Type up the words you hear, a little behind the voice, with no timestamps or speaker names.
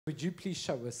Would you please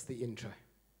show us the intro?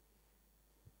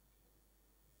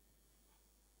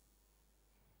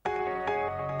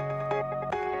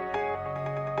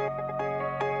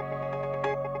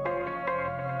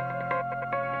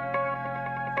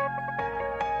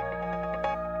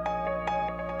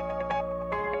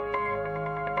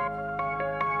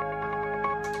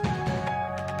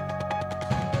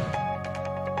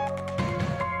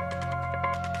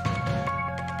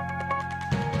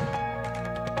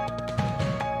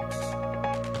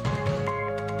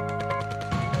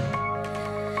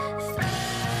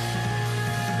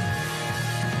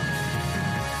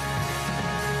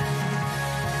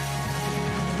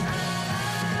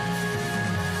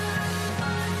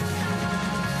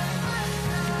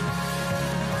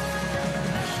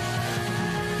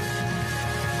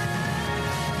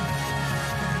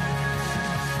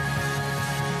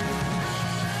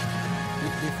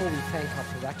 Before we thank our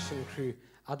production crew,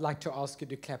 I'd like to ask you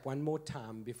to clap one more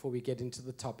time before we get into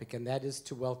the topic, and that is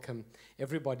to welcome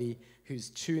everybody who's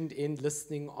tuned in,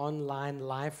 listening online,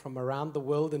 live from around the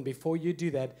world. And before you do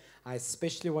that, I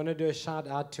especially want to do a shout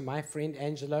out to my friend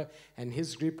Angelo and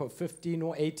his group of 15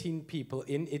 or 18 people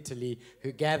in Italy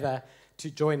who gather to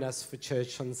join us for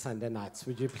church on Sunday nights.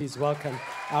 Would you please welcome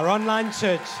our online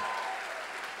church?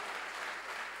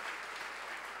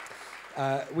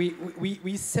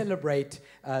 We celebrate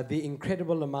the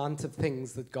incredible amount of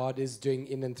things that God is doing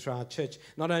in and through our church.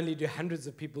 Not only do hundreds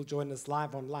of people join us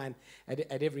live online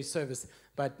at every service,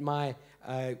 but my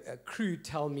crew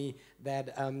tell me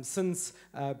that since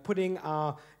putting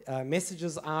our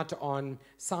messages out on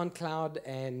SoundCloud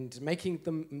and making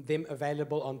them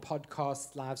available on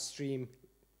podcast, live stream,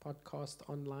 podcast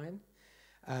online,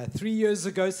 3 years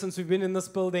ago since we've been in this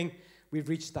building, we've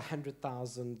reached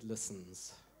 100,000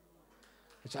 listens,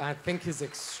 which I think is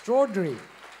extraordinary.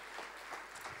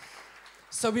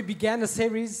 So we began a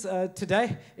series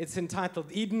today. It's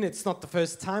entitled Eden. It's not the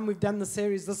first time we've done the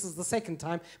series. This is the second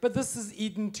time. But this is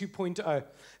Eden 2.0.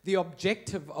 The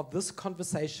objective of this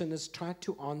conversation is try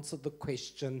to answer the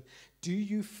question, do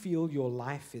you feel your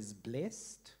life is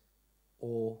blessed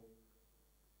or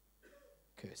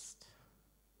cursed?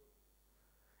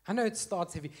 I know it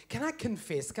starts heavy. Can I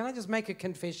confess? Can I just make a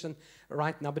confession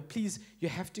right now? But please, you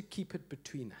have to keep it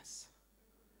between us.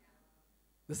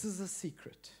 This is a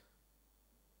secret.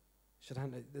 Should I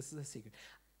know? This is a secret.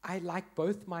 I like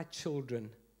both my children.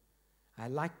 I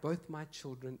like both my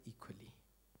children equally.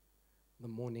 The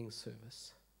morning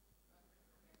service.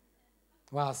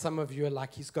 Wow, some of you are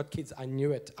like, he's got kids. I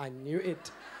knew it. I knew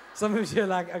it. Some of you are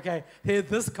like, okay, here,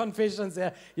 this confession's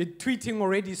there. You're tweeting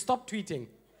already. Stop tweeting.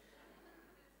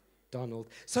 Donald.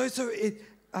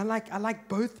 I like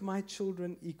both my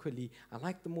children equally. I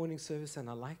like the morning service and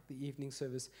I like the evening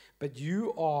service. But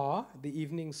you are the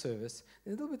evening service.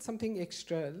 There's a little bit something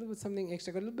extra, got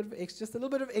a little bit of extra, just a little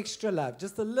bit of extra love,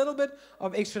 just a little bit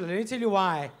of extra love. Let me tell you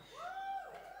why.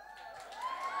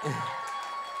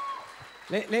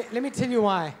 let me tell you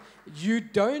why. You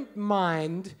don't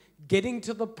mind getting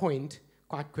to the point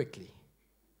quite quickly.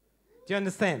 Do you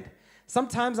understand?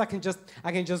 Sometimes I can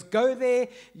just go there.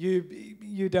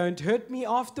 You don't hurt me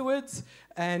afterwards,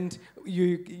 and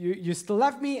you still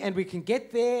love me, and we can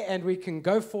get there, and we can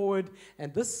go forward.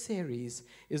 And this series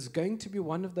is going to be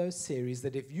one of those series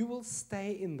that if you will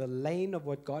stay in the lane of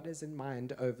what God has in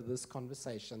mind over this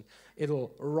conversation,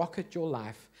 it'll rocket your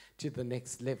life to the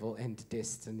next level and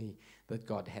destiny that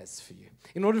God has for you.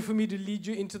 In order for me to lead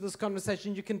you into this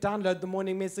conversation, you can download the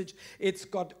morning message. It's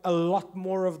got a lot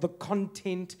more of the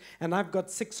content, and I've got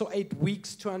 6 or 8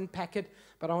 weeks to unpack it,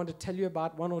 but I want to tell you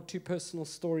about 1 or 2 personal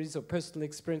stories or personal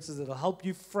experiences that will help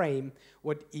you frame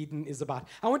what Eden is about.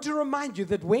 I want to remind you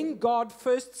that when God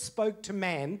first spoke to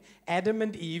man, Adam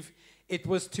and Eve, it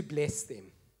was to bless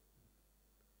them.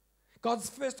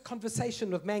 God's first conversation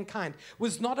with mankind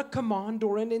was not a command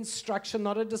or an instruction,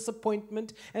 not a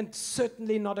disappointment, and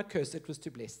certainly not a curse. It was to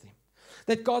bless them.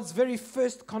 That God's very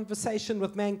first conversation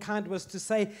with mankind was to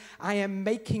say, I am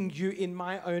making you in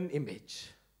my own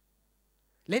image.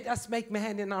 Let us make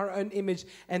man in our own image,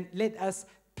 and let us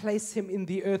place him in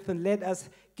the earth, and let us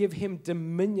give him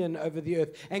dominion over the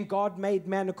earth. And God made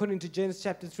man according to Genesis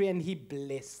chapter 3, and he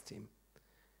blessed him.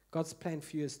 God's plan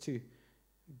for you is to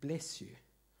bless you.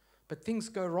 But things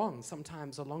go wrong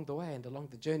sometimes along the way and along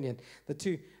the journey. And the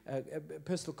 2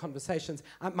 personal conversations.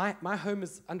 My home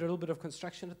is under a little bit of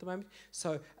construction at the moment,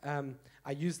 so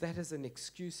I use that as an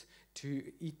excuse to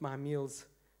eat my meals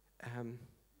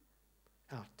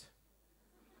out.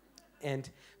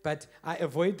 But I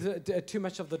avoid too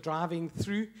much of the driving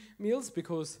through meals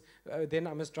because then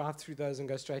I must drive through those and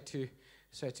go straight to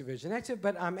Virgin Active.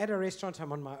 But I'm at a restaurant.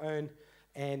 I'm on my own,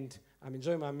 and I'm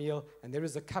enjoying my meal, and there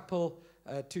is a couple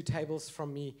 2 tables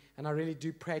from me, and I really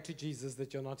do pray to Jesus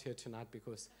that you're not here tonight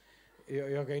because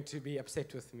you're going to be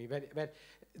upset with me. But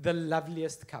the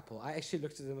loveliest couple. I actually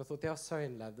looked at them and thought, they are so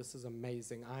in love. This is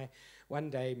amazing. One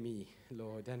day, me,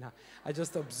 Lord. And I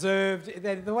just observed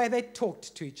the way they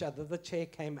talked to each other. The chair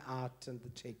came out and the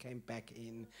chair came back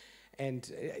in.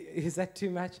 And is that too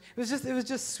much? It was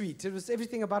just sweet.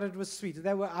 Everything about it was sweet.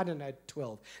 They were, I don't know,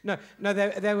 12. No,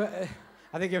 they were...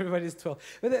 I think everybody's 12.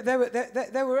 But they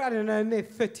were, I don't know, in their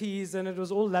 30s, and it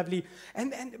was all lovely.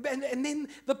 And then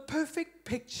the perfect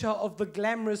picture of the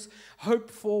glamorous, hope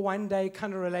for one day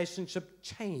kind of relationship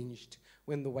changed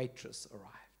when the waitress arrived.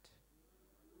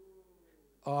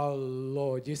 Oh,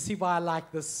 Lord, you see why I like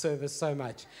this service so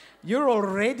much. You're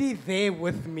already there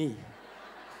with me.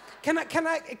 Can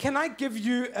I give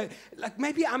you,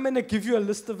 maybe I'm going to give you a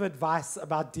list of advice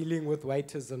about dealing with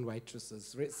waiters and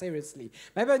waitresses. Seriously.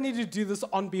 Maybe I need to do this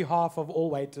on behalf of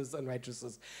all waiters and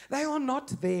waitresses. They are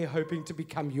not there hoping to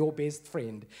become your best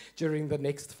friend during the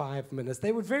next 5 minutes.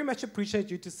 They would very much appreciate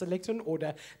you to select an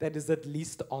order that is at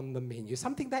least on the menu,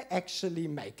 something they actually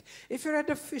make. If you're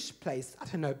at a fish place, I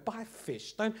don't know, buy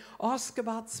fish. Don't ask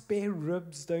about spare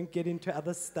ribs. Don't get into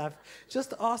other stuff.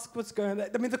 Just ask what's going on.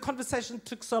 I mean, the conversation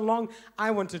took so long.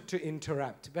 I wanted to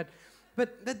interrupt, but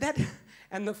that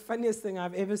and the funniest thing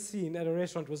I've ever seen at a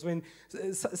restaurant was when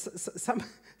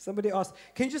somebody asked,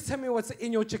 "Can you just tell me what's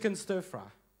in your chicken stir fry?"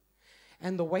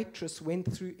 And the waitress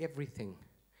went through everything.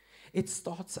 It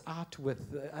starts out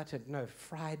with, I don't know,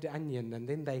 fried onion, and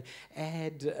then they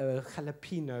add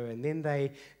jalapeno, and then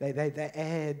they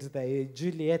add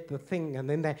Juliet the thing, and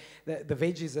then the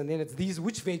veggies, and then it's these,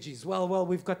 which veggies? Well,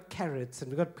 we've got carrots,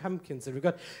 and we've got pumpkins, and we've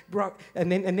got and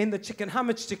then the chicken. How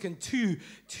much chicken? Two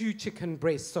chicken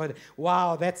breasts. So,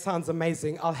 wow, that sounds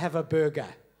amazing. I'll have a burger.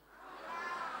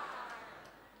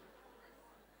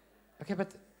 Okay,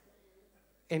 but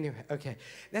anyway, okay.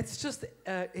 That's just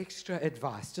extra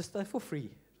advice, just for free.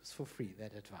 Just for free,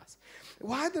 that advice.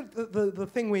 Why the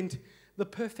thing went, the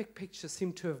perfect picture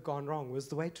seemed to have gone wrong was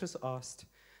the waitress asked,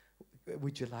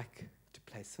 "Would you like to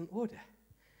place an order?"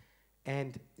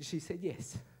 And she said,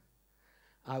 "Yes.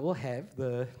 I will have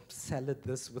the salad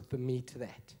this with the meat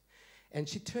that." And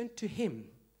she turned to him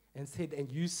and said,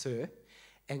 "And you, sir?"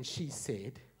 And she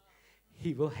said,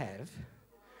 "He will have..."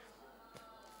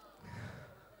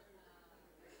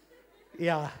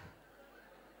 Yeah,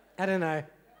 I don't know.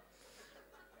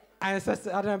 I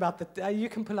don't know about you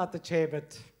can pull out the chair,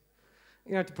 but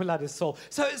you have to pull out his soul.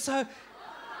 So.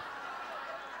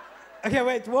 Okay,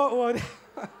 wait. What?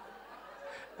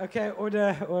 Okay,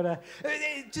 order.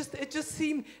 It just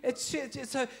seemed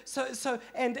so.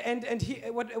 And he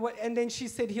what? And then she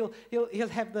said he'll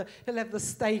have the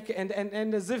steak, and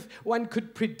as if one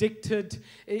could predict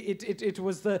it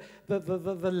was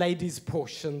the lady's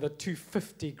portion, the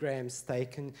 250-gram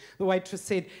steak. And the waitress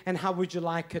said, "And how would you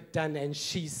like it done?" And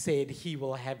she said, "He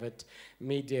will have it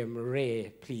medium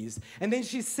rare, please." And then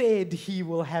she said, "He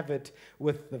will have it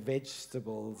with the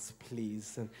vegetables,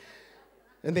 please."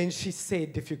 And then she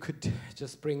said, "If you could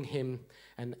just bring him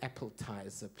an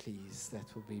appetizer, please,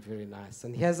 that would be very nice."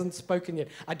 And he hasn't spoken yet.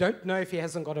 I don't know if he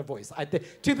hasn't got a voice.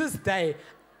 To this day,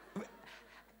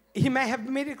 he may have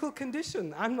a medical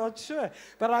condition. I'm not sure.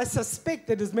 But I suspect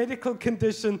that his medical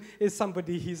condition is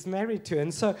somebody he's married to.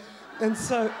 And so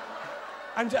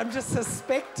I'm just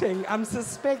suspecting. I'm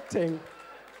suspecting.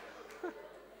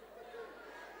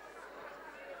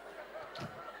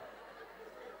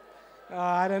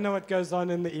 I don't know what goes on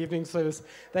in the evening service.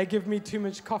 They give me too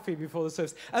much coffee before the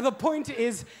service. And the point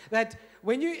is that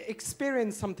when you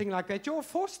experience something like that, you're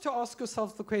forced to ask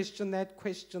yourself the question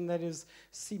that is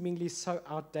seemingly so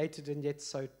outdated and yet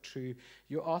so true.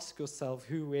 You ask yourself,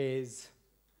 who wears?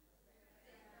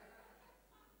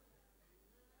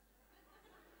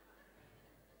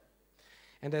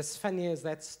 And as funny as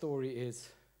that story is,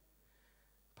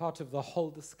 part of the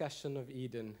whole discussion of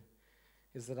Eden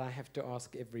is that I have to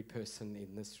ask every person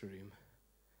in this room,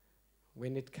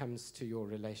 when it comes to your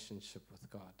relationship with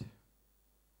God,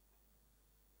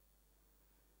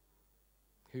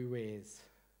 who wears?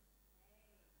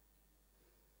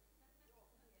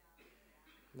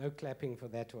 No clapping for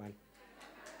that one.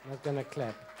 I'm not going to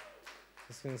clap.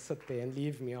 Just going to sit there and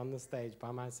leave me on the stage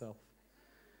by myself.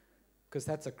 Because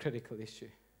that's a critical issue.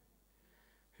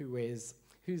 Who wears?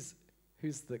 Who's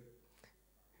the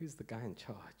guy in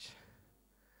charge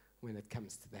when it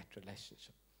comes to that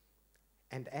relationship?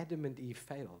 And Adam and Eve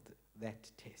failed that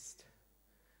test.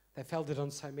 They failed it on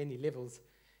so many levels.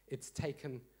 It's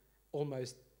taken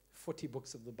almost 40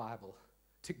 books of the Bible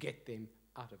to get them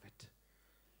out of it.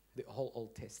 The whole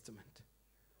Old Testament.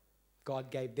 God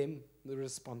gave them the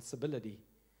responsibility.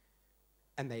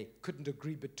 And they couldn't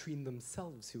agree between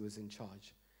themselves who was in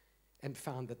charge, and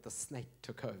found that the snake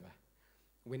took over.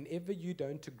 Whenever you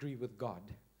don't agree with God,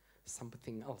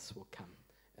 something else will come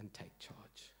and take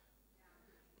charge.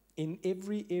 In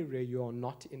every area you are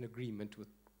not in agreement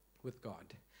with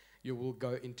God, you will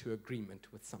go into agreement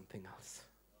with something else.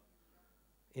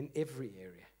 In every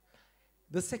area.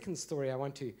 The second story I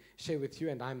want to share with you,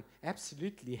 and I'm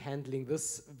absolutely handling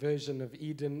this version of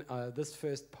Eden, this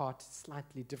first part,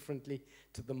 slightly differently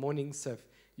to the morning. So if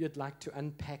you'd like to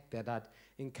unpack that, I'd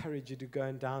encourage you to go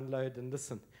and download and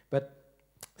listen. But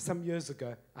some years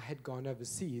ago, I had gone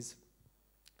overseas,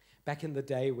 back in the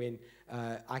day when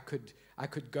I could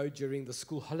go during the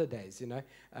school holidays, you know.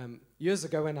 Years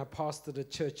ago when I pastored a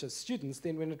church of students,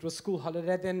 then when it was school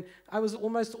holiday, then I was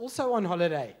almost also on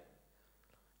holiday.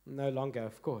 No longer,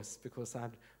 of course, because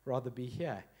I'd rather be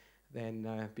here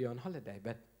than be on holiday.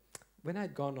 But when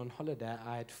I'd gone on holiday,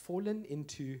 I had fallen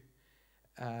into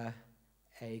a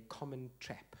common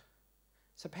trap.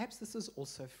 So perhaps this is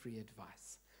also free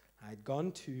advice. I had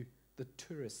gone to the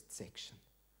tourist section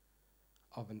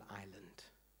of an island.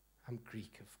 I'm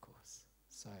Greek, of course,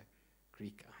 so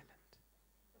Greek island.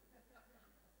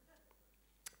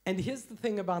 And here's the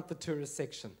thing about the tourist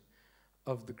section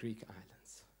of the Greek islands.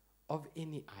 Of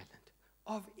any island,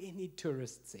 of any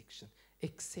tourist section,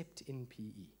 except in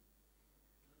PE.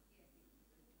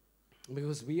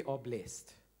 Because we are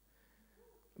blessed.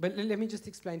 But let me just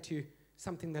explain to you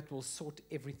something that will sort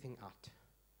everything out.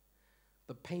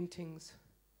 The paintings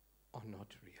are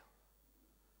not real.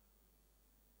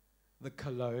 The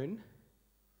cologne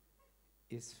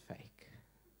is fake.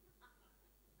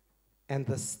 And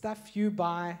the stuff you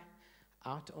buy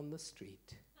out on the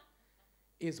street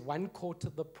is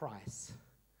 1/4 the price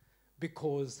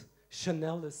because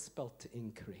Chanel is spelt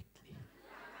incorrectly.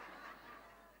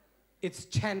 It's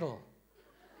Channel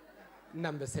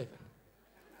number 7.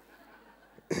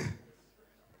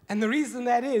 And the reason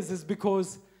that is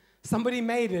because somebody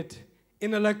made it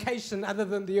in a location other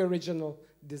than the original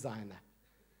designer.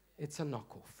 It's a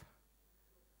knockoff.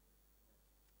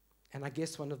 And I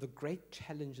guess one of the great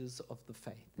challenges of the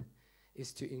faith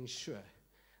is to ensure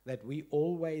that we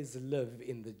always live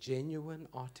in the genuine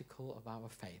article of our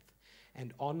faith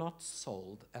and are not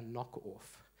sold a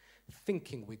knockoff,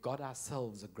 thinking we got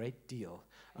ourselves a great deal,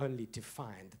 only to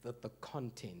find that the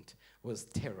content was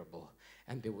terrible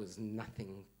and there was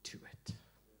nothing to it.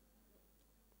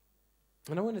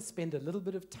 And I want to spend a little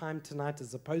bit of time tonight,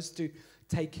 as opposed to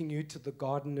taking you to the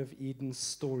Garden of Eden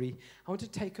story, I want to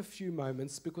take a few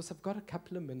moments, because I've got a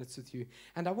couple of minutes with you,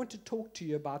 and I want to talk to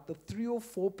you about the 3 or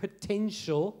 4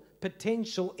 potential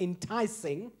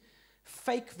enticing,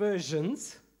 fake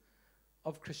versions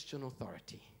of Christian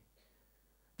authority.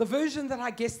 The version that I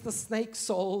guess the snake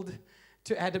sold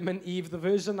to Adam and Eve, the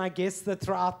version I guess that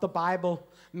throughout the Bible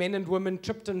men and women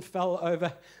tripped and fell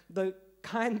over, the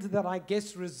kind that I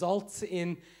guess results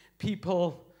in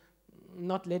people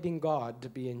not letting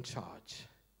God be in charge.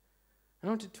 I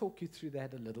want to talk you through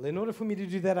that a little. In order for me to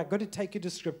do that, I've got to take you to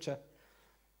Scripture.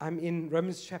 I'm in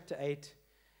Romans chapter 8,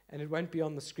 and it won't be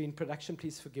on the screen. Production,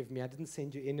 please forgive me. I didn't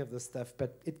send you any of this stuff,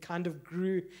 but it kind of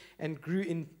grew and grew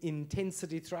in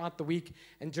intensity throughout the week.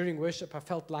 And during worship, I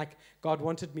felt like God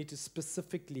wanted me to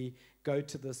specifically go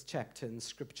to this chapter in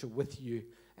Scripture with you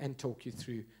and talk you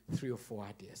through 3 or 4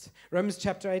 ideas. Romans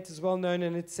chapter 8 is well known,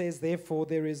 and it says, "Therefore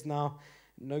there is now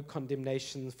no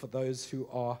condemnation for those who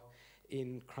are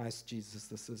in Christ Jesus."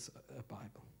 This is a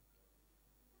Bible.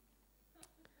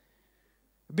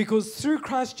 "Because through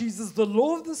Christ Jesus, the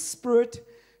law of the Spirit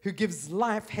who gives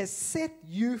life has set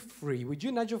you free." Would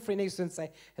you nudge your friend next to you and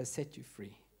say, "Has set you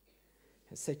free"?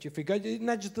 Has set you free. Go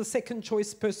nudge the second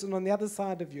choice person on the other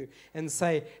side of you and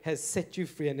say, "Has set you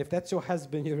free." And if that's your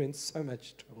husband, you're in so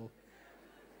much trouble.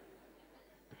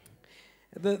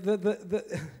 The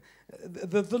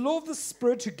law of the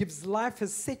Spirit who gives life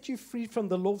has set you free from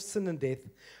the law of sin and death.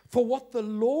 For what the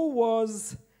law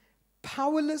was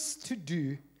powerless to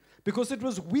do, because it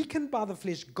was weakened by the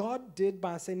flesh, God did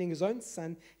by sending his own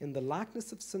Son in the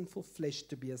likeness of sinful flesh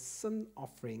to be a sin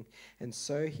offering. And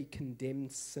so he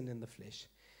condemned sin in the flesh,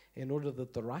 in order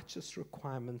that the righteous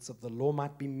requirements of the law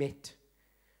might be met,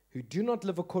 who do not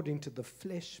live according to the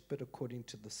flesh, but according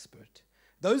to the Spirit.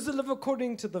 Those who live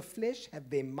according to the flesh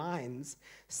have their minds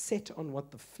set on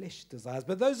what the flesh desires,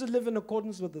 but those who live in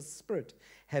accordance with the Spirit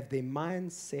have their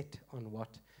minds set on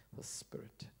what the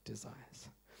Spirit desires.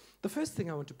 The first thing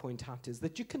I want to point out is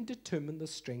that you can determine the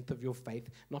strength of your faith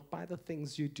not by the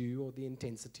things you do or the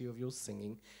intensity of your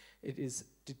singing. It is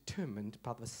determined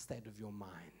by the state of your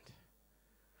mind.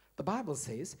 The Bible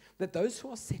says that those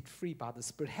who are set free by the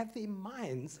Spirit have their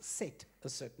minds set a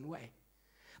certain way.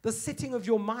 The setting of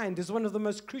your mind is one of the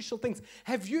most crucial things.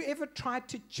 Have you ever tried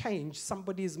to change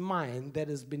somebody's mind that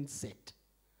has been set?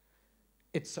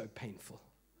 It's so painful.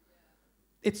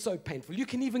 It's so painful. You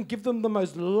can even give them the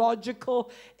most logical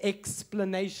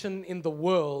explanation in the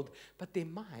world, but their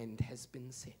mind has been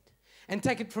set. And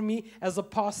take it from me as a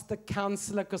pastor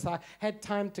counselor, because I had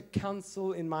time to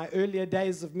counsel in my earlier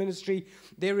days of ministry,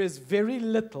 there is very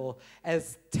little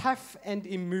as tough and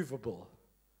immovable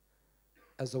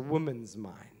as a woman's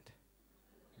mind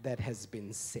that has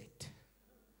been set.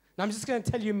 Now, I'm just going to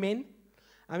tell you, men,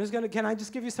 can I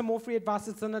just give you some more free advice?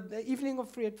 It's an evening of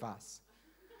free advice.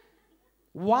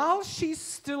 While she's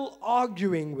still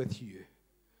arguing with you,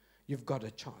 you've got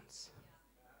a chance.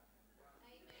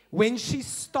 When she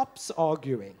stops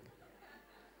arguing,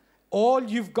 all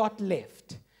you've got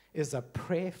left is a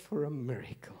prayer for a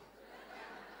miracle.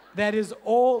 That is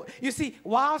all. You see,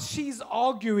 while she's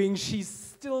arguing, she's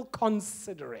still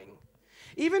considering.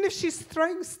 Even if she's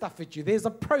throwing stuff at you, there's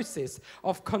a process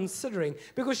of considering,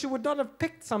 because she would not have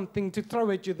picked something to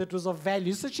throw at you that was of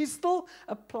value. So she's still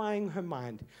applying her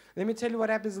mind. Let me tell you what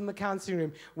happens in the counseling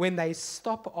room when they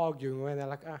stop arguing, when they're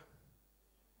like,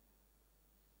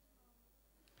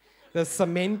 the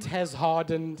cement has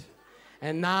hardened,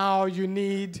 and now you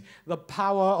need the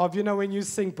power of, when you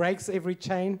sing breaks every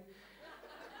chain.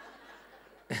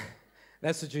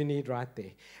 That's what you need right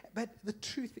there. But the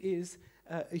truth is,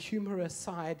 humor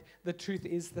aside, the truth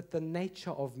is that the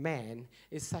nature of man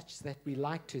is such that we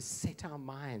like to set our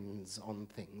minds on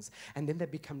things, and then they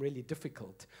become really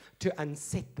difficult to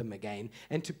unset them again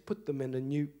and to put them in a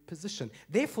new position.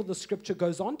 Therefore, the scripture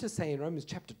goes on to say in Romans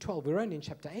chapter 12, we're only in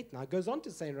chapter 8 now, it goes on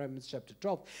to say in Romans chapter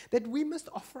 12 that we must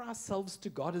offer ourselves to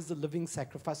God as a living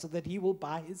sacrifice so that he will,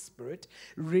 by his Spirit,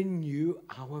 renew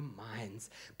our minds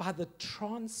by the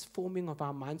transforming of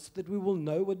our minds so that we will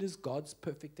know what is God's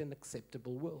perfect and acceptable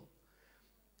will.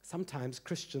 Sometimes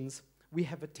Christians, we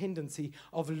have a tendency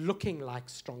of looking like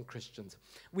strong Christians.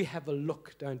 We have a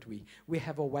look, don't we? We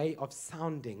have a way of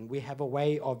sounding. We have a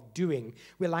way of doing.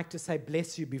 We like to say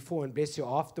bless you before and bless you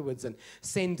afterwards and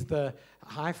send the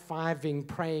high-fiving,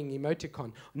 praying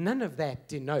emoticon. None of that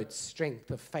denotes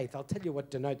strength of faith. I'll tell you what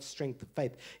denotes strength of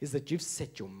faith is that you've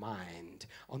set your mind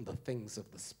on the things of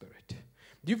the Spirit.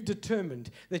 You've determined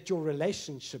that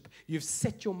you've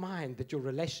set your mind that your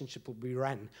relationship will be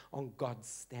run on God's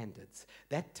standards.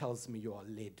 That tells me you are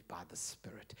led by the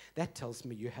Spirit. That tells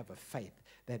me you have a faith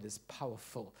that is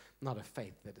powerful, not a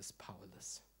faith that is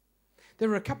powerless. There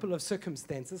are a couple of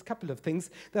circumstances, a couple of things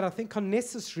that I think are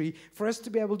necessary for us to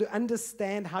be able to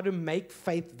understand how to make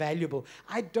faith valuable.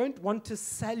 I don't want to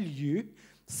sell you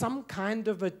some kind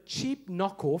of a cheap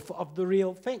knockoff of the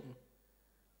real thing.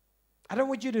 I don't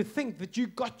want you to think that you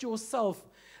got yourself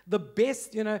the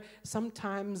best.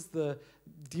 Sometimes the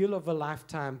deal of a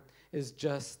lifetime is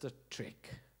just a trick.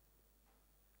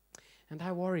 And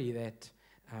I worry that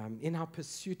in our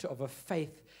pursuit of a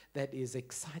faith that is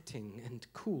exciting and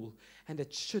cool, and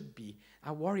it should be,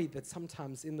 I worry that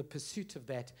sometimes in the pursuit of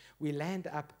that, we land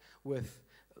up with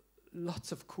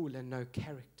lots of cool and no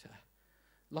character,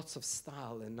 lots of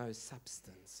style and no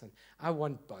substance. And I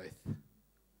want both.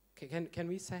 Can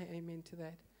we say amen to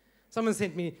that? Someone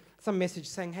sent me some message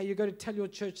saying, hey, you've got to tell your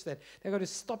church that they've got to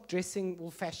stop dressing all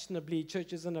fashionably.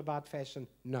 Church isn't about fashion.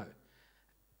 No.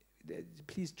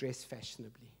 Please dress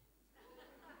fashionably.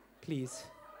 Please.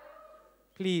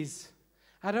 Please.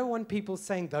 I don't want people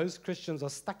saying those Christians are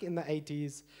stuck in the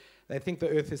 80s. They think the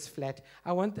earth is flat.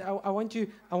 I want you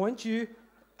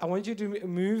to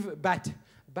move, but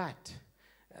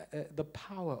the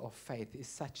power of faith is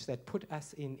such that put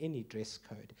us in any dress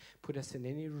code, put us in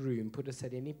any room, put us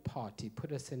at any party,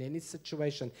 put us in any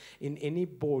situation, in any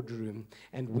boardroom,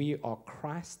 and we are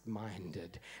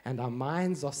Christ-minded, and our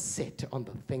minds are set on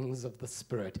the things of the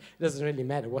Spirit. It doesn't really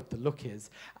matter what the look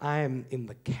is. I am in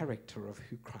the character of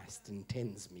who Christ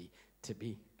intends me to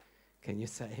be. Can you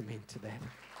say amen to that?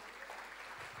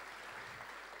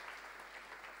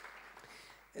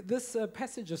 This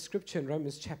passage of Scripture in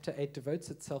Romans chapter 8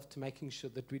 devotes itself to making sure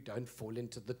that we don't fall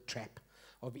into the trap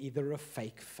of either a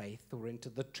fake faith or into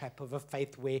the trap of a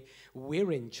faith where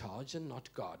we're in charge and not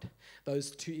God.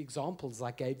 Those two examples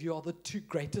I gave you are the two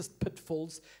greatest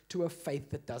pitfalls to a faith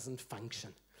that doesn't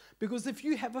function. Because if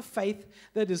you have a faith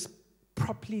that is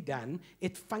properly done,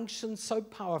 it functions so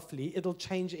powerfully, it'll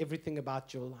change everything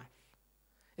about your life.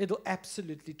 It'll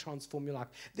absolutely transform your life.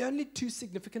 The only two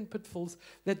significant pitfalls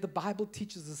that the Bible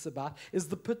teaches us about is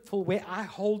the pitfall where I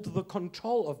hold the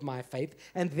control of my faith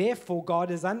and therefore God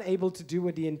is unable to do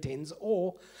what he intends,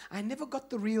 or I never got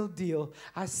the real deal.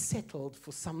 I settled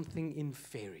for something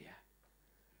inferior.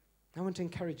 I want to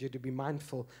encourage you to be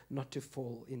mindful not to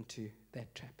fall into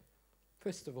that trap.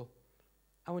 First of all,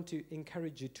 I want to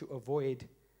encourage you to avoid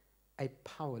a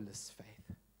powerless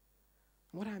faith.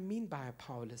 What I mean by a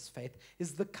powerless faith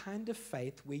is the kind of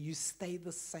faith where you stay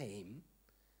the same,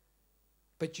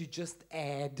 but you just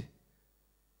add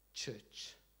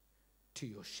church to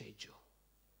your schedule.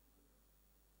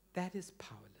 That is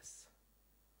powerless.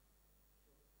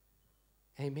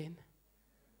 Amen?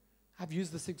 I've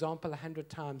used this example 100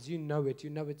 times. You know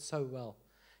it so well.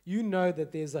 You know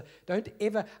that there's a, don't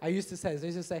ever, I used to say,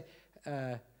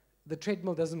 the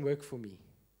treadmill doesn't work for me.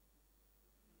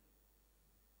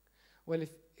 Well,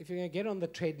 if you're going to get on the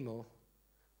treadmill,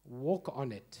 walk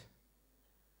on it,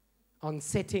 on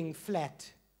setting flat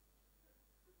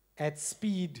at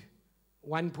speed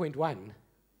 1.1,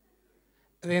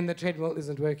 then the treadmill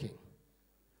isn't working.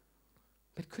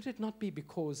 But could it not be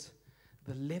because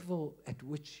the level at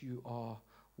which you are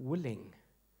willing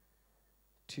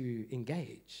to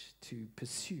engage, to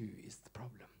pursue, is the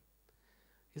problem?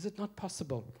 Is it not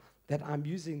possible that I'm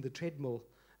using the treadmill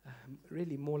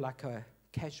really more like a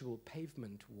casual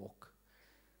pavement walk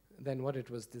than what it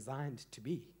was designed to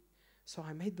be? So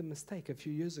I made the mistake a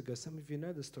few years ago. Some of you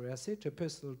know the story. I said to a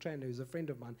personal trainer who's a friend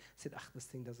of mine, I said, this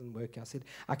thing doesn't work. I said,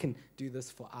 I can do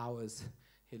this for hours.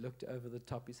 He looked over the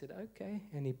top. He said, okay.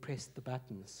 And he pressed the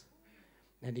buttons.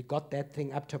 And he got that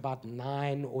thing up to about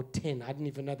 9 or 10. I didn't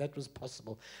even know that was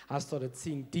possible. I started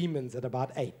seeing demons at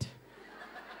about 8.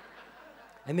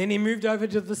 And then he moved over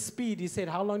to the speed. He said,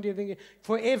 how long do you think?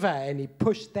 Forever. And he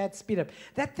pushed that speed up.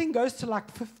 That thing goes to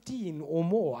like 15 or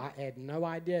more. I had no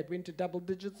idea it went to double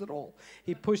digits at all.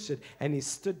 He pushed it and he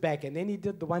stood back. And then he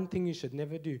did the one thing you should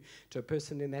never do to a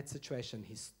person in that situation.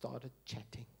 He started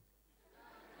chatting.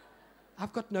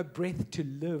 I've got no breath to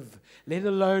live, let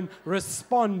alone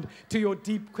respond to your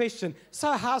deep question.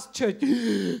 So how's church?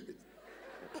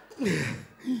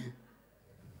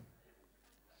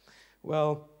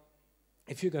 Well,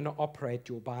 if you're going to operate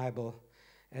your Bible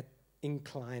at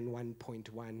incline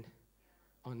 1.1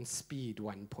 on speed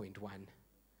 1.1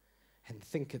 and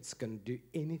think it's going to do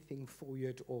anything for you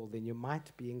at all, then you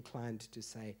might be inclined to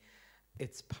say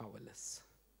it's powerless.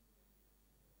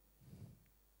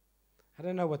 I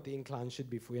don't know what the incline should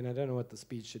be for you, and I don't know what the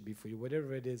speed should be for you.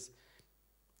 Whatever it is,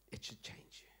 it should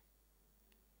change you.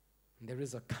 And there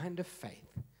is a kind of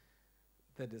faith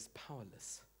that is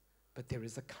powerless, but there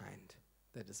is a kind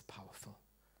that is powerful.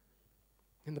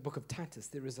 In the book of Titus,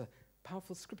 there is a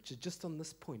powerful scripture just on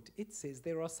this point. It says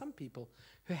there are some people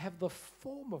who have the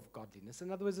form of godliness.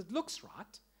 In other words, it looks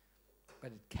right,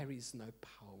 but it carries no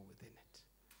power within it.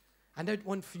 I don't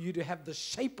want for you to have the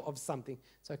shape of something.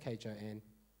 It's okay, Joanne.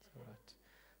 It's all right.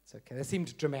 It's okay. That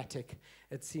seemed dramatic.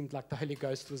 It seemed like the Holy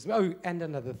Ghost was, oh, and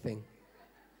another thing.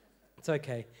 It's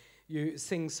okay. You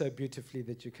sing so beautifully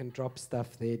that you can drop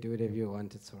stuff there, do whatever you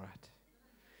want. It's all right.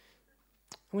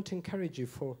 I want to encourage you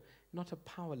for not a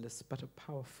powerless, but a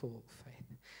powerful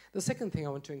faith. The second thing I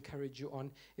want to encourage you on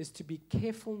is to be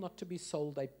careful not to be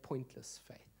sold a pointless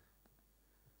faith.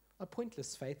 A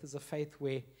pointless faith is a faith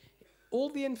where all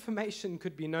the information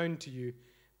could be known to you,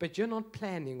 but you're not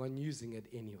planning on using it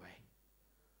anyway.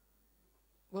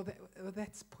 Well,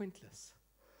 that's pointless.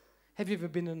 Have you ever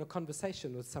been in a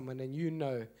conversation with someone and you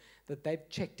know that they've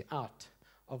checked out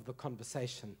of the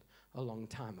conversation a long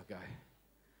time ago?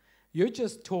 You're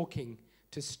just talking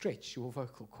to stretch your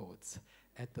vocal cords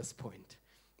at this point.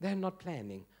 They're not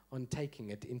planning on taking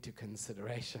it into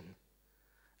consideration.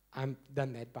 I've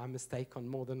done that by mistake on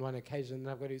more than one occasion, and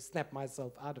I've got to snap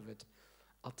myself out of it.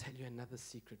 I'll tell you another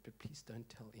secret, but please don't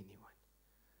tell anyone.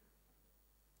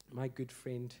 My good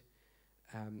friend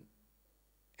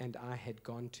and I had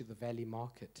gone to the Valley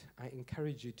Market. I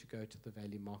encourage you to go to the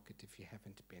Valley Market if you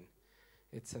haven't been.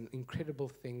 It's an incredible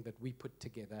thing that we put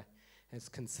together. It's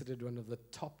considered one of the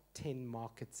top 10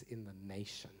 markets in the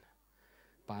nation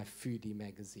by foodie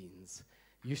magazines.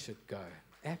 You should go.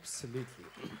 Absolutely.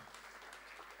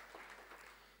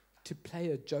 To play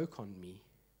a joke on me,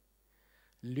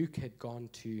 Luke had gone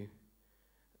to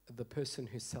the person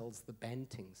who sells the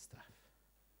Banting stuff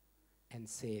and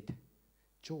said,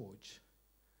 George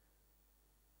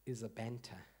is a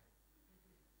banter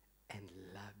and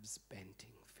loves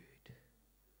Banting food.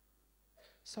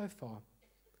 So far,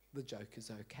 the joke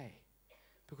is okay,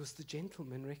 because the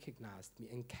gentleman recognized me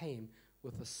and came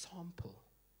with a sample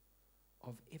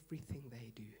of everything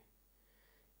they do.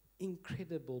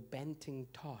 incredible banting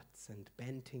tarts and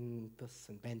banting this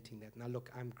and banting that. Now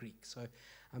look, I'm Greek, so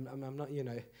I'm not,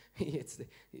 it's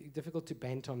difficult to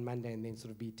bant on Monday and then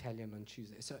sort of be Italian on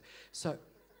Tuesday. So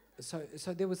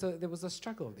there was a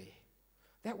struggle there.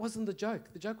 That wasn't the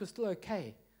joke. The joke was still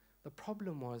okay. The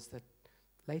problem was that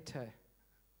later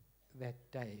that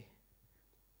day,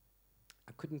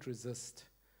 I couldn't resist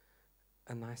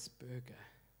a nice burger.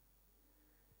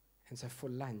 And so for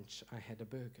lunch, I had a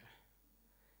burger.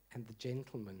 And the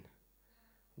gentleman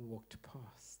walked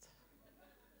past.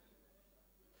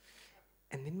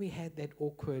 And then we had that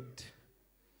awkward...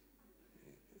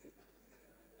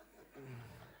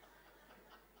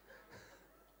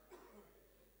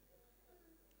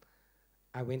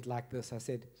 I went like this. I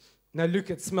said, "No, Luke,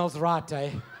 it smells right,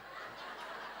 eh?"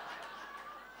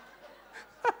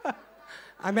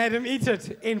 I made him eat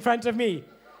it in front of me.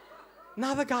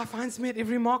 Now the guy finds me at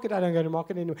every market. I don't go to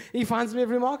market anymore. He finds me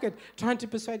every market, trying to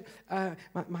persuade.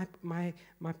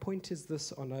 My point is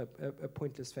this on a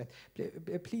pointless faith.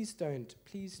 Please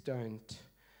don't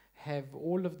have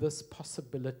all of this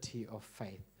possibility of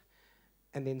faith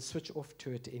and then switch off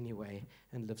to it anyway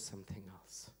and live something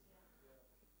else.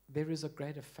 There is a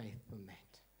greater faith than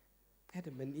that.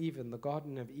 Adam and Eve in the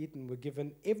Garden of Eden were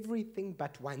given everything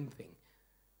but one thing.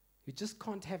 You just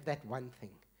can't have that one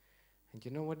thing. And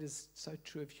you know what is so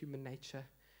true of human nature?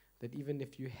 That even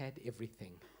if you had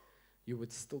everything, you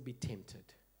would still be tempted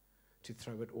to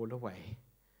throw it all away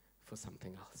for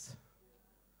something else.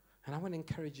 And I want to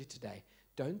encourage you today,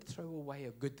 don't throw away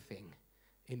a good thing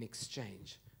in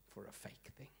exchange for a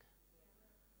fake thing.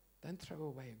 Don't throw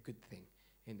away a good thing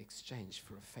in exchange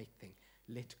for a fake thing.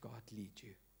 Let God lead you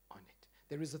on it.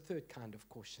 There is a third kind of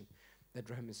caution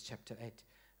that Romans chapter 8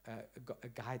 a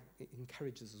guide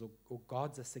encourages us or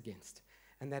guards us against,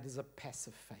 and that is a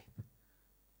passive faith.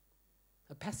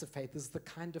 A passive faith is the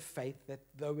kind of faith that,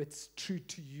 though it's true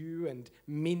to you and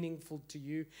meaningful to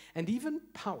you, and even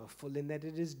powerful in that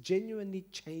it has genuinely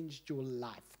changed your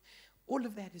life, all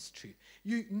of that is true.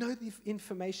 You know the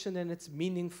information and it's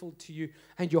meaningful to you,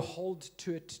 and you hold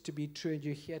to it to be true, and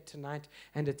you're here tonight,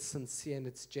 and it's sincere and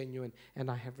it's genuine,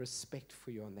 and I have respect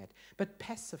for you on that. But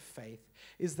passive faith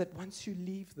is that once you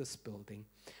leave this building,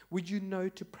 would you know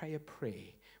to pray a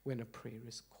prayer when a prayer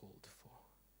is called for?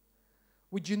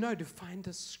 Would you know to find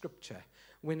a scripture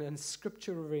when a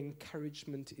scripture of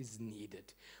encouragement is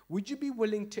needed? Would you be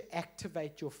willing to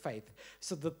activate your faith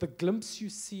so that the glimpse you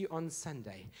see on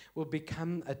Sunday will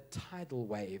become a tidal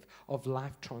wave of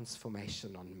life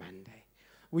transformation on Monday?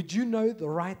 Would you know the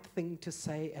right thing to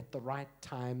say at the right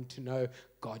time to know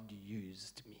God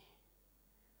used me?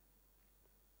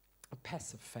 A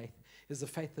passive faith is a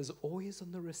faith that's always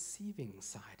on the receiving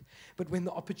side. But when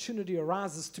the opportunity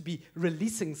arises to be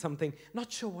releasing something, not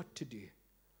sure what to do.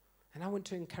 And I want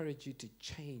to encourage you to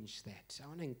change that. I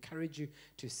want to encourage you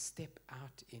to step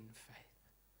out in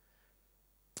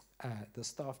faith. The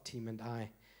staff team and I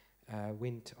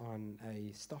went on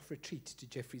a staff retreat to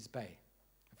Jeffreys Bay,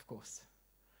 of course,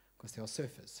 because there are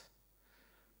surfers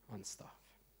on staff.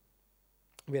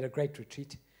 We had a great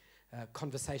retreat.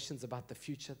 Conversations about the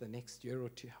future, the next year or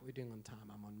two. How are we doing on time?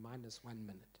 I'm on -1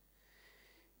 minute.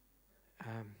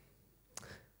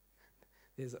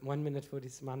 There's -1 minute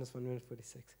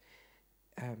 46.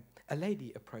 A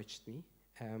lady approached me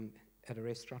at a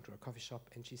restaurant or a coffee shop,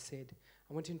 and she said,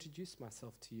 "I want to introduce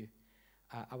myself to you.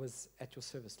 I was at your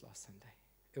service last Sunday.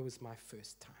 It was my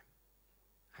first time.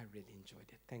 I really enjoyed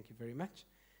it. Thank you very much.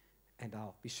 And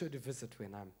I'll be sure to visit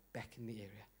when I'm back in the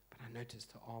area." But I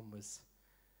noticed her arm was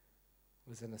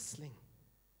in a sling.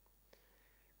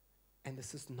 And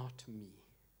this is not me.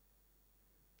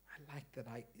 I like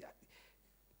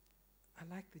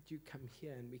that you come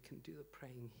here and we can do the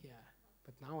praying here.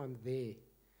 But now I'm there,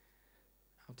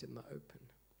 out in the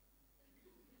open.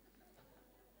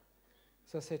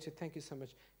 So I said to her, "Thank you so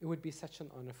much. It would be such an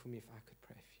honor for me if I could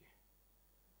pray for you.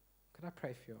 Could I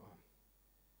pray for your arm?"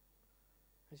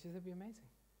 And she said, "That'd be amazing."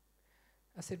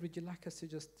 I said, "Would you like us to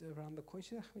just around the corner?"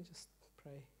 She said, "We just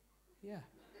pray. Yeah."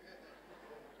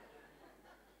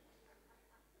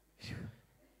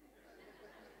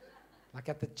 Like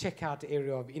at the checkout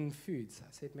area of In Foods.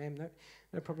 I said, "Ma'am,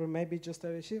 no problem. Maybe just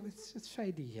over here. It's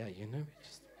shady here, you know.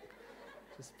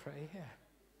 Just pray here."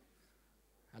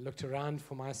 I looked around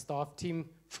for my staff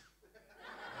team.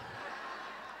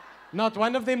 Not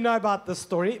one of them know about the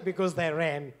story because they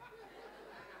ran.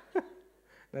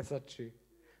 That's not true.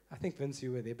 I think, Vince,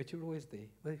 you were there, but you were always there.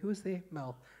 Well, who was there?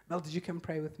 Mel. Mel, did you come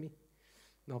pray with me?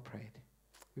 Mel prayed.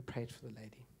 We prayed for the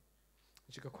lady.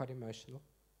 She got quite emotional.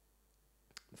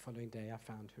 The following day, I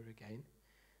found her again.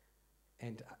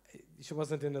 And she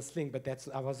wasn't in a sling, but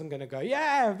I wasn't going to go,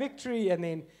 yeah, victory, and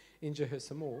then injure her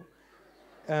some more.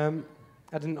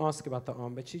 I didn't ask about the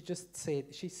arm, but she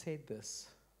said this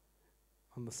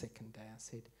on the second day. I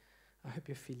said, I hope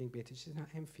you're feeling better. She said, no,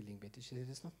 I am feeling better. She said,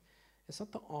 it's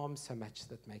not the arm so much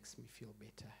that makes me feel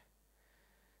better.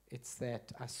 It's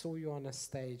that I saw you on a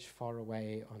stage far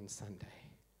away on Sunday,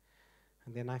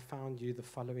 and then I found you the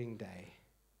following day,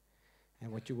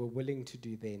 and what you were willing to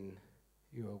do then,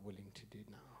 you are willing to do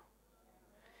now.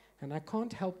 And I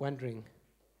can't help wondering,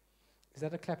 is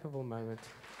that a clappable moment?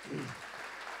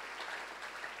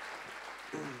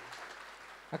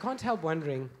 I can't help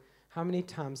wondering how many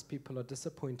times people are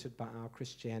disappointed by our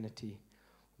Christianity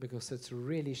because it's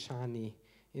really shiny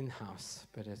in-house,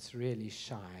 but it's really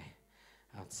shy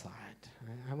outside.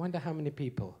 I wonder how many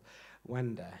people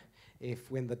wonder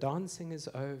if when the dancing is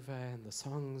over and the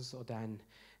songs are done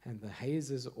and the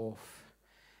haze is off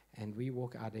and we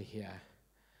walk out of here,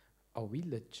 are we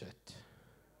legit?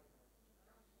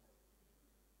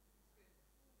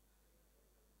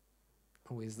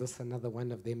 Or is this another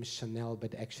one of them Chanel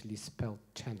but actually spelled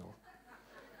channel?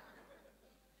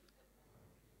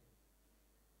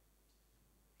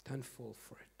 Don't fall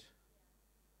for it.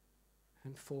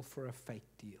 Don't fall for a fake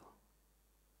deal.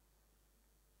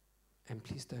 And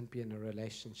please don't be in a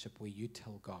relationship where you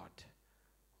tell God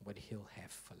what he'll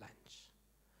have for lunch.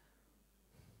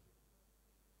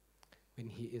 When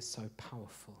he is so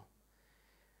powerful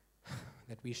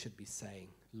that we should be saying,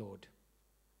 Lord,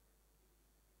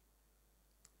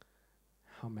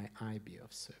 how may I be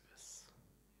of service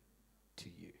to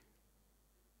you?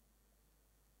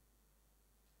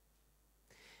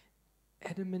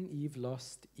 Adam and Eve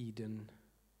lost Eden,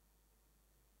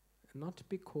 not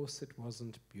because it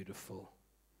wasn't beautiful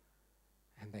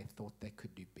and they thought they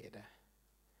could do better.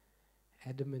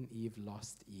 Adam and Eve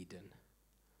lost Eden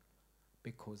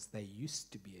because they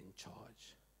used to be in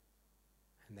charge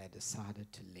and they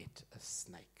decided to let a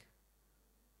snake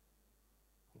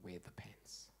wear the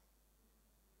pants.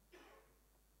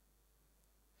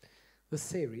 The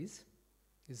series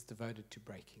is devoted to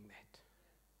breaking that,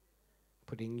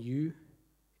 putting you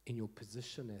in your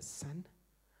position as son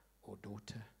or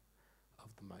daughter of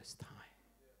the Most High.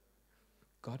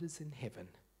 God is in heaven,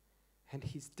 and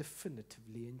he's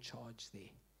definitively in charge there.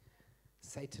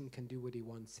 Satan can do what he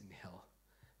wants in hell.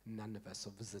 None of us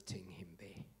are visiting him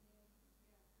there.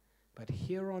 But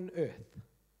here on earth,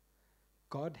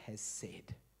 God has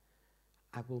said,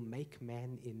 I will make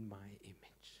man in my image.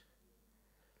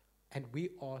 And we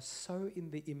are so in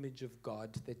the image of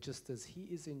God that just as he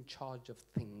is in charge of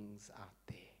things out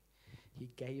there, he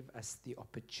gave us the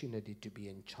opportunity to be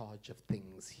in charge of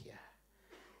things here.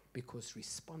 Because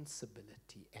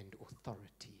responsibility and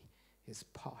authority is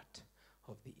part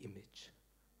of the image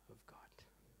of God.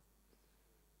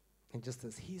 And just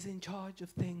as he's in charge of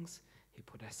things, he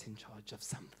put us in charge of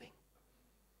something.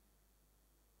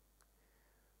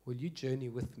 Will you journey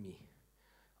with me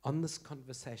on this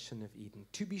conversation of Eden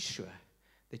to be sure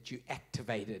that you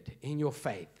activated in your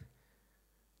faith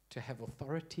to have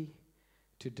authority,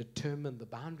 to determine the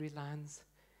boundary lines,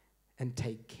 and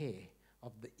take care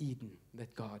of the Eden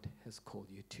that God has called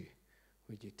you to?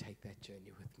 Would you take that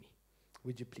journey with me?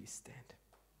 Would you please stand?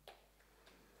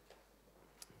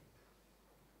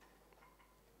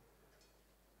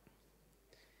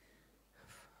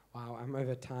 Wow, I'm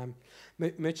over time.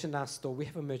 Merchandise store. We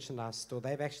have a merchandise store.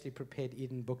 They've actually prepared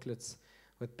Eden booklets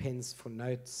with pens for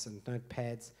notes and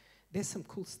notepads. There's some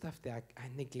cool stuff there. I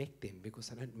neglect them because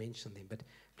I don't mention them. But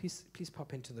please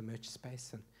pop into the merch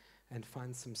space and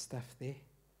find some stuff there.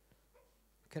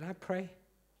 Can I pray?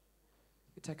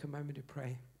 We take a moment to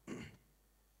pray.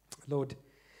 Lord,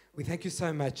 we thank you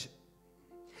so much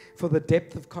for the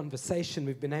depth of conversation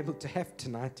we've been able to have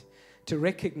tonight, to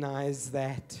recognize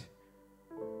that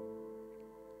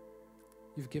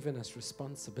you've given us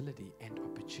responsibility and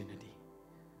opportunity.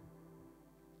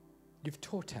 You've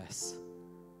taught us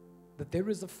that there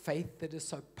is a faith that is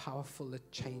so powerful it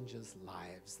changes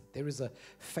lives. There is a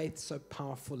faith so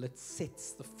powerful it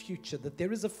sets the future. That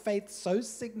there is a faith so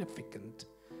significant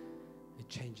it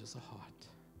changes a heart.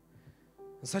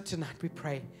 And so tonight we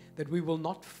pray that we will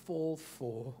not fall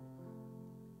for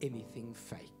anything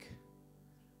fake.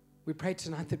 We pray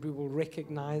tonight that we will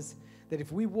recognize that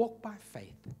if we walk by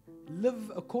faith,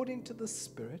 live according to the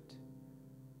Spirit,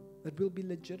 that we'll be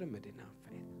legitimate in our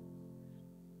faith.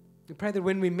 We pray that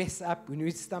when we mess up, when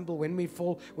we stumble, when we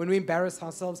fall, when we embarrass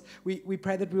ourselves, we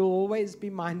pray that we'll always be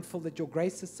mindful that your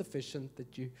grace is sufficient,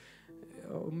 that your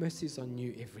mercy is on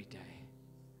you every day.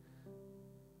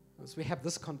 As we have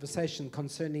this conversation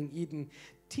concerning Eden,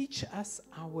 teach us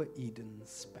our Eden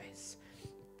space,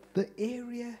 the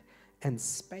area and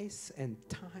space and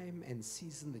time and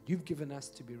season that you've given us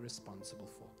to be responsible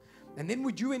for. And then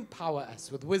would you empower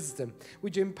us with wisdom?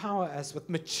 Would you empower us with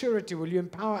maturity? Will you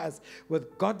empower us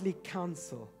with godly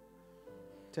counsel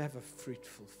to have a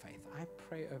fruitful faith? I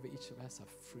pray over each of us a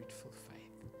fruitful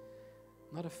faith.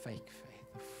 Not a fake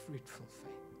faith, a fruitful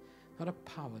faith. Not a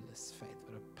powerless faith,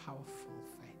 but a powerful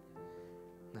faith.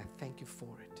 And I thank you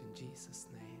for it in Jesus'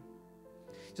 name.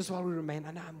 Just while we remain,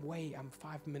 I know I'm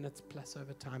 5 minutes plus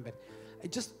over time, but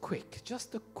just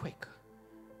a quick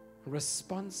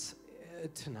response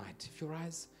tonight. If your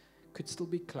eyes could still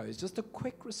be closed, just a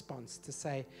quick response to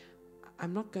say,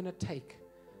 I'm not going to take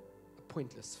a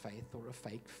pointless faith or a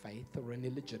fake faith or an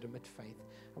illegitimate faith.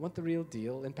 I want the real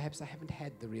deal, and perhaps I haven't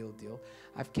had the real deal.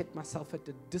 I've kept myself at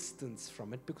a distance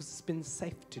from it because it's been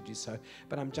safe to do so,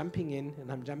 but I'm jumping in, and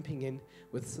I'm jumping in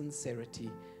with sincerity.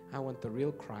 I want the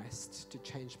real Christ to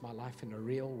change my life in a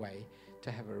real way,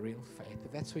 to have a real faith.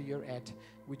 If that's where you're at,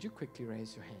 would you quickly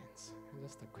raise your hands?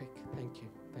 Just a quick thank you,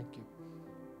 thank you,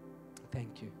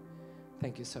 thank you,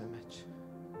 thank you so much,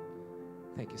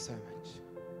 thank you so much.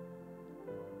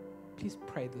 Please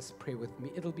pray this prayer with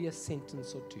me. It'll be a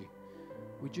sentence or two.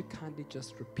 Would you kindly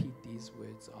just repeat these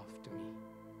words after me?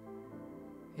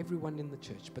 Everyone in the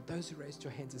church, but those who raised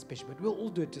your hands especially, but we'll all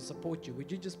do it to support you.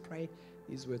 Would you just pray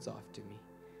these words after me?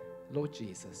 Lord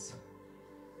Jesus,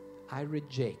 I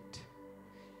reject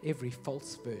every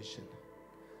false version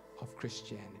of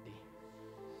Christianity.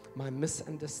 My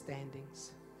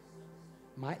misunderstandings,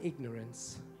 my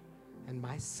ignorance, and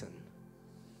my sin,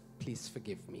 please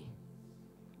forgive me.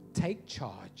 Take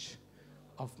charge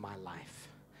of my life.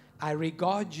 I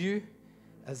regard you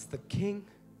as the King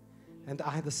and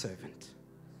I the servant.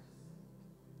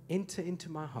 Enter into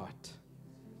my heart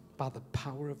by the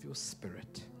power of your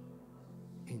Spirit.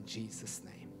 In Jesus'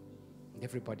 name. And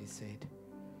everybody said,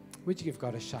 would you give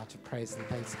God a shout of praise and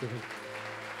thanksgiving?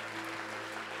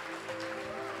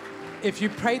 If you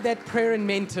prayed that prayer and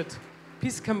meant it,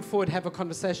 please come forward, have a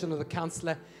conversation with a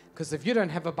counselor, because if you don't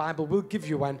have a Bible, we'll give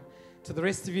you one. To the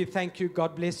rest of you, thank you.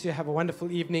 God bless you. Have a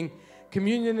wonderful evening.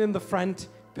 Communion in the front,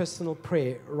 personal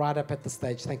prayer right up at the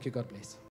stage. Thank you. God bless.